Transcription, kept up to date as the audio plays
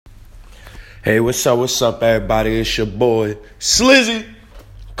Hey, what's up, everybody? It's your boy, Slizzy,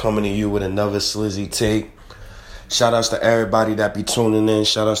 coming to you with another Slizzy take. Shout outs to everybody that be tuning in.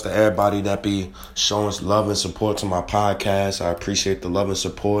 Shout outs to everybody that be showing love and support to my podcast. I appreciate the love and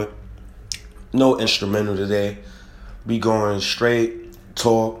support. No instrumental today. Be going straight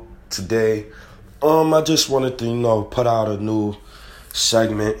talk today. I just wanted to, put out a new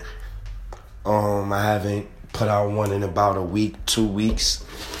segment. I haven't put out one in about a week, 2 weeks.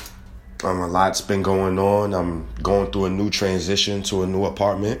 A lot's been going on. I'm going through a new transition to a new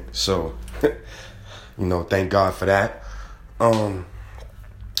apartment. So, thank God for that. A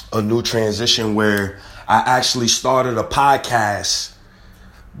new transition where I actually started a podcast,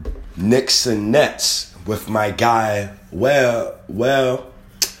 Knicks and Nets, with my guy,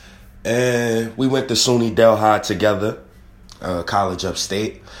 and we went to SUNY Delhi together, college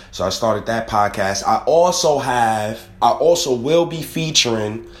upstate. So I started that podcast. I also will be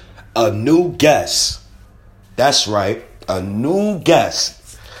featuring a new guest. That's right, a new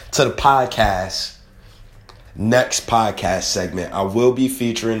guest to the podcast. Next podcast segment, I will be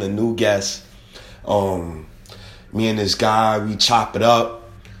featuring a new guest. Me and this guy, we chop it up.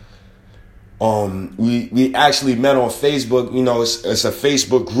 We actually met on Facebook. It's a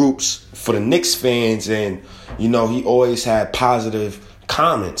Facebook groups for the Knicks fans, and he always had positive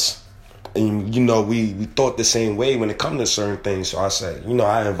comments. And, we thought the same way when it comes to certain things. So I said,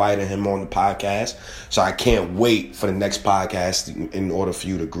 I invited him on the podcast. So I can't wait for the next podcast in order for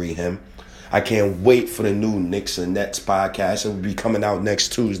you to greet him. I can't wait for the new Knicks and Nets podcast. It will be coming out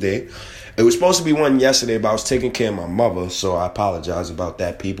next Tuesday. It was supposed to be one yesterday, but I was taking care of my mother. So I apologize about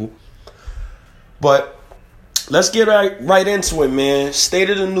that, people. But let's get right into it, man. State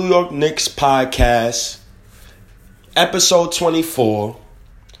of the New York Knicks podcast, episode 24.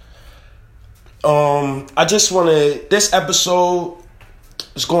 This episode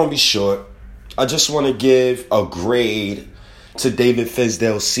is going to be short. I just want to give a grade to David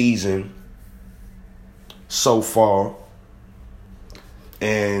Fizdale's season so far.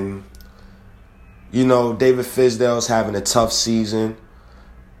 And, David Fizdale's having a tough season.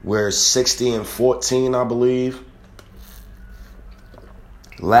 We're 60-14, I believe.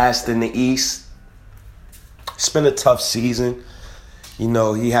 Last in the East. It's been a tough season.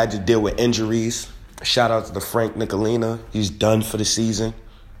 He had to deal with injuries. Shout out to Frank Ntilikina. He's done for the season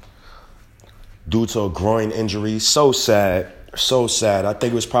due to a groin injury. So sad. So sad. I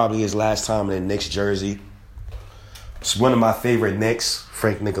think it was probably his last time in a Knicks jersey. It's one of my favorite Knicks,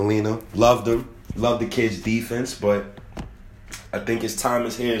 Frank Ntilikina. Loved him. Loved the kid's defense, but I think his time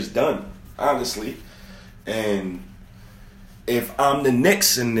here is done, honestly. And if I'm the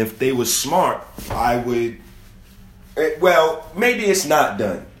Knicks and if they were smart, I would... Well, maybe it's not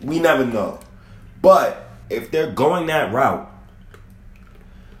done. We never know. But if they're going that route,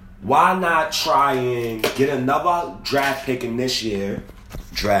 why not try and get another draft pick in this year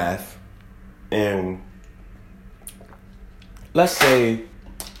draft? And let's say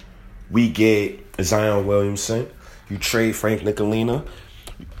we get Zion Williamson. You trade Frank Ntilikina,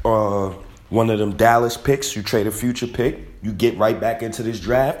 one of them Dallas picks. You trade a future pick. You get right back into this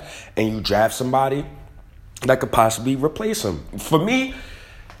draft, and you draft somebody that could possibly replace him. For me,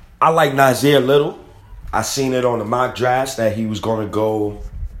 I like Nasir Little. I seen it on the mock drafts that he was going to go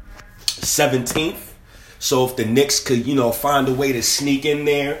 17th. So if the Knicks could, find a way to sneak in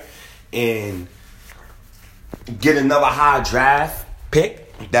there and get another high draft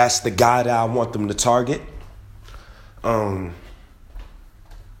pick, that's the guy that I want them to target. A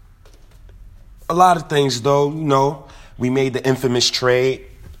lot of things, though, we made the infamous trade.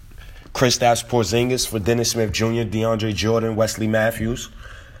 Kristaps Porzingis for Dennis Smith Jr., DeAndre Jordan, Wesley Matthews.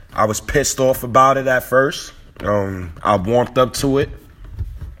 I was pissed off about it at first. I warmed up to it,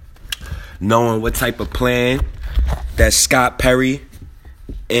 knowing what type of plan that Scott Perry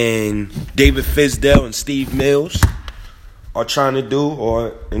and David Fizdale and Steve Mills are trying to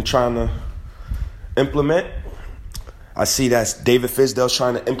do and trying to implement. I see that David Fizdale's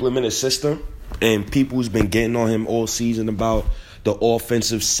trying to implement a system, and people's been getting on him all season about the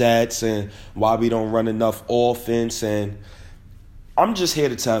offensive sets and why we don't run enough offense. And I'm just here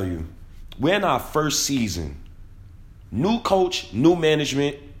to tell you, we're in our first season. New coach, new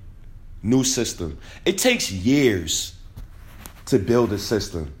management, new system. It takes years to build a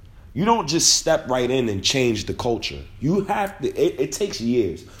system. You don't just step right in and change the culture. You have to. It takes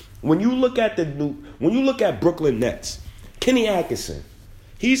years. When you look at Brooklyn Nets, Kenny Atkinson,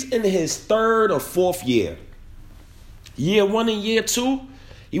 he's in his third or fourth year. Year 1 and year 2,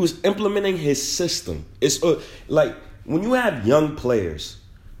 he was implementing his system. It's like when you have young players,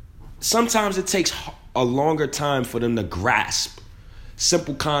 sometimes it takes a longer time for them to grasp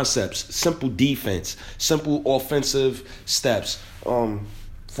simple concepts, simple defense, simple offensive steps.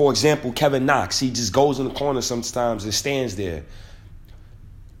 For example, Kevin Knox, he just goes in the corner sometimes and stands there.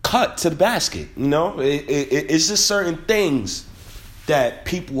 Cut to the basket, it's just certain things that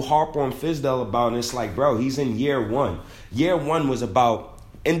people harp on Fizdale about, and it's like, bro, he's in year one. Year one was about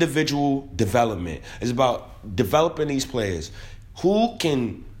individual development. It's about developing these players. Who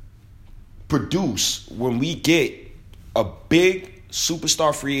can produce when we get a big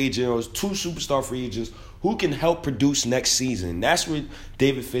superstar free agent or 2 superstar free agents? Who can help produce next season? That's what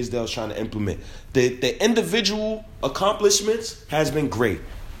David Fizdale is trying to implement. The individual accomplishments has been great.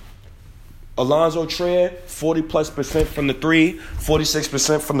 Alonzo Trier, 40+% from the 3,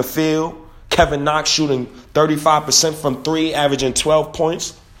 46% from the field. Kevin Knox shooting 35% from 3, averaging 12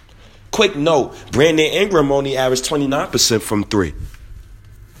 points. Quick note, Brandon Ingram only averaged 29% from 3.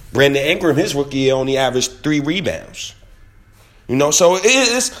 Brandon Ingram, his rookie year, only averaged 3 rebounds. So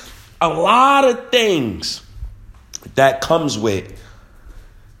it's a lot of things that comes with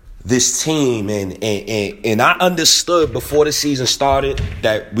this team, and I understood before the season started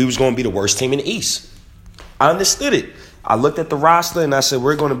that we was going to be the worst team in the East. I understood it. I looked at the roster and I said,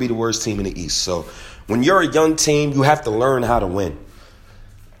 we're going to be the worst team in the East. So when you're a young team, you have to learn how to win.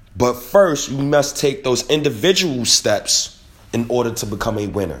 But first, you must take those individual steps in order to become a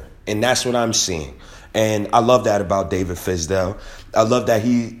winner. And that's what I'm seeing. And I love that about David Fizdale. I love that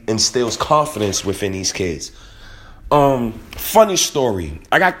he instills confidence within these kids. Funny story.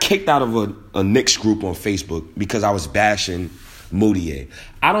 I got kicked out of a Knicks group on Facebook because I was bashing Mudiay.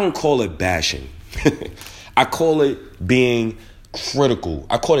 I don't call it bashing. I call it being critical.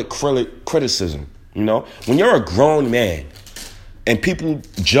 I call it criticism. When you're a grown man and people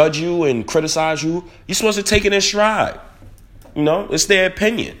judge you and criticize you, you're supposed to take it in stride. It's their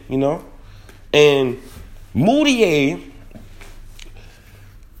opinion, And Mudiay,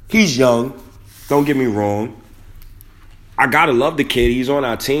 he's young. Don't get me wrong. I gotta love the kid. He's on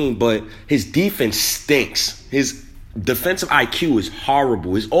our team, but his defense stinks. His defensive IQ is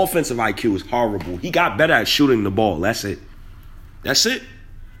horrible. His offensive IQ is horrible. He got better at shooting the ball. That's it.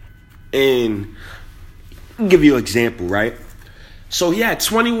 And I'll give you an example, right? So he had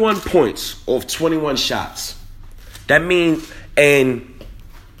 21 points off 21 shots. That means, and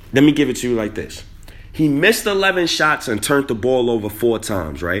let me give it to you like this. He missed 11 shots and turned the ball over 4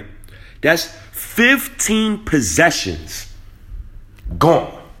 times, right? That's 15 possessions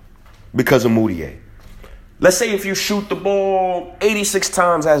gone because of Mudiay. Let's say if you shoot the ball 86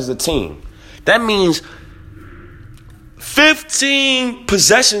 times as a team, that means 15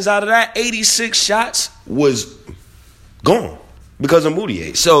 possessions out of that 86 shots was gone because of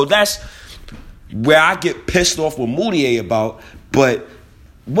Mudiay. So that's where I get pissed off with Mudiay about. But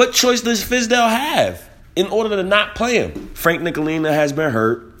what choice does Fizdale have in order to not play him? Frank Ntilikina has been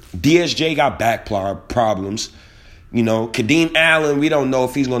hurt. DSJ got back problems. Kadeem Allen, we don't know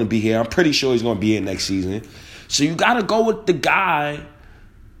if he's going to be here. I'm pretty sure he's going to be here next season. So you got to go with the guy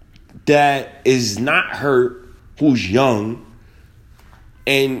that is not hurt, who's young,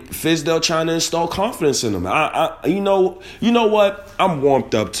 and Fizdale trying to install confidence in him. You know what? I'm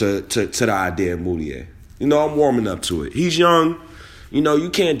warmed up to the idea of Mudiay. I'm warming up to it. He's young. You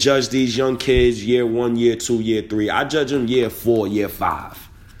can't judge these young kids year 1, year 2, year 3. I judge them year 4, year 5.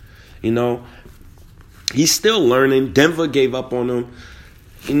 He's still learning. Denver gave up on him.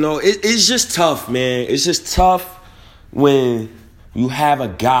 It's just tough, man. It's just tough when you have a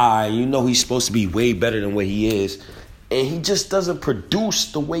guy, he's supposed to be way better than what he is, and he just doesn't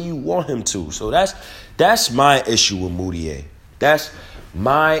produce the way you want him to. So that's my issue with Mudiay. That's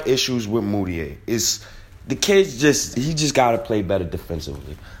my issues with Mudiay. Is the kid just got to play better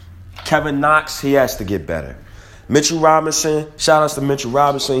defensively. Kevin Knox, he has to get better. Mitchell Robinson, shout outs to Mitchell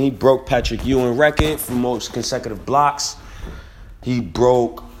Robinson. He broke Patrick Ewing record for most consecutive blocks. He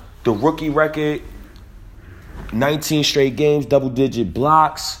broke the rookie record, 19 straight games, double-digit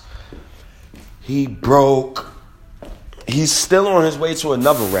blocks. He's still on his way to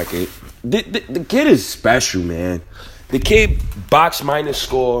another record. The kid is special, man. The kid box minus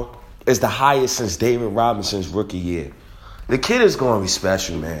score is the highest since David Robinson's rookie year. The kid is going to be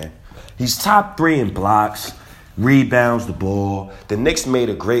special, man. He's top 3 in blocks. Rebounds the ball. The Knicks made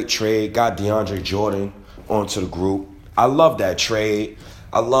a great trade, got DeAndre Jordan onto the group. I love that trade.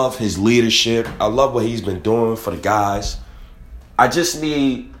 I love his leadership. I love what he's been doing for the guys. I just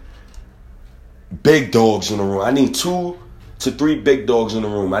need big dogs in the room. I need 2 to 3 big dogs in the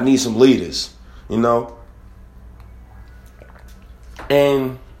room. I need some leaders,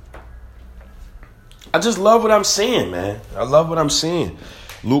 And I just love what I'm seeing, man. I love what I'm seeing.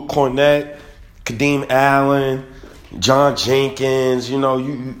 Luke Cornett, Kadeem Allen, John Jenkins,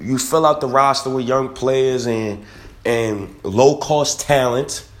 you fill out the roster with young players and low-cost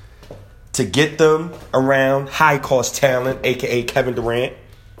talent to get them around high-cost talent, a.k.a. Kevin Durant.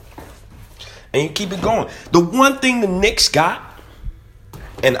 And you keep it going. The one thing the Knicks got,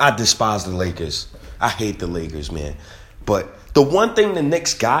 and I despise the Lakers. I hate the Lakers, man. But the one thing the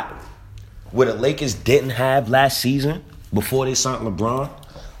Knicks got, where the Lakers didn't have last season, before they signed LeBron,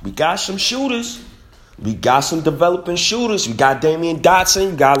 we got some shooters. We got some developing shooters. You got Damian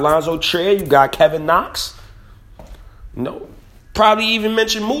Dotson. You got Alonzo Trier. You got Kevin Knox. Probably even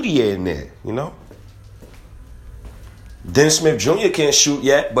mention Moutier in there, Dennis Smith Jr. can't shoot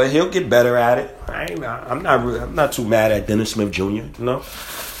yet, but he'll get better at it. I'm not too mad at Dennis Smith Jr.,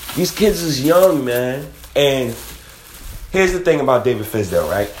 These kids is young, man. And here's the thing about David Fizdale,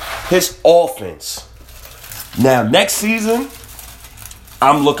 right? His offense. Now, next season,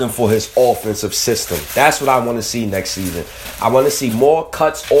 I'm looking for his offensive system. That's what I want to see next season. I want to see more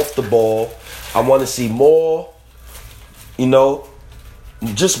cuts off the ball. I want to see more,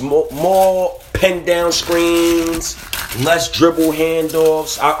 just more pin down screens, less dribble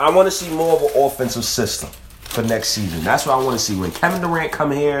handoffs. I want to see more of an offensive system for next season. That's what I want to see. When Kevin Durant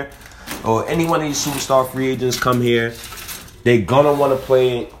come here, or any one of these superstar free agents come here, they're going to want to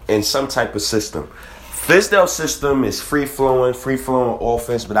play in some type of system. Fizdale's system is free-flowing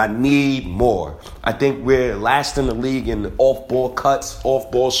offense, but I need more. I think we're last in the league in off-ball cuts,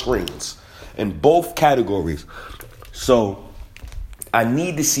 off-ball screens, in both categories. So I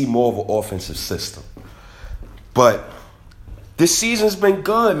need to see more of an offensive system. But this season's been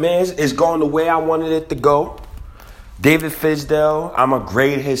good, man. It's going the way I wanted it to go. David Fizdale, I'm going to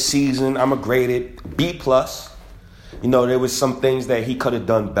grade his season. I'm going to grade it B+. There was some things that he could have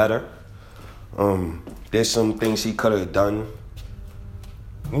done better. There's some things he could have done.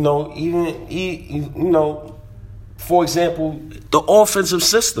 For example, the offensive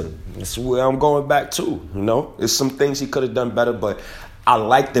system. That's where I'm going back to. There's some things he could have done better, but I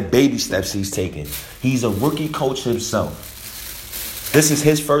like the baby steps he's taking. He's a rookie coach himself. This is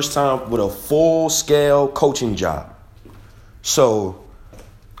his first time with a full-scale coaching job. So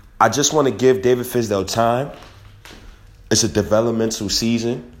I just want to give David Fizdale time. It's a developmental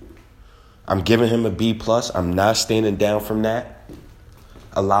season. I'm giving him a B+. I'm not standing down from that.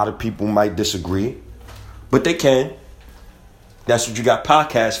 A lot of people might disagree, but they can. That's what you got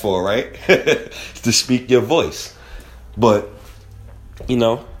podcasts for, right? To speak your voice. But,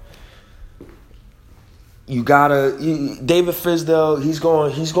 David Fizdale, he's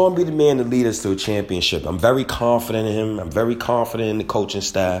going to be the man to lead us to a championship. I'm very confident in him. I'm very confident in the coaching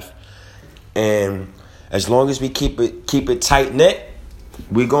staff. And as long as we keep it tight-knit,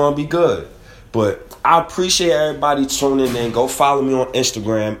 we're going to be good. But I appreciate everybody tuning in. Go follow me on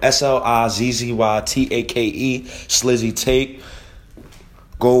Instagram, SLIZZYTAKE, Slizzy Take.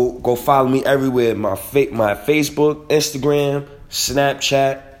 Go follow me everywhere. My Facebook, Instagram,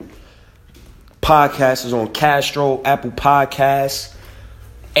 Snapchat. Podcast is on Castro, Apple Podcasts,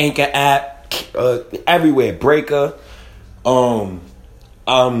 Anchor app, everywhere. Breaker. I'm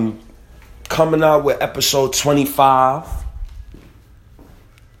coming out with episode 25.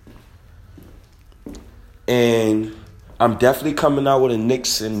 And I'm definitely coming out with a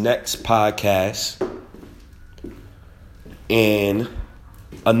Knicks and Nets podcast. And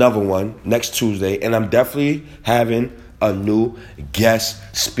another one next Tuesday. And I'm definitely having a new guest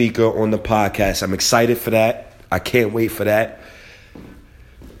speaker on the podcast. I'm excited for that. I can't wait for that.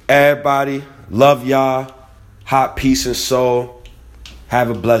 Everybody, love y'all. Hot peace and soul. Have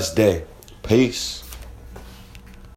a blessed day. Peace.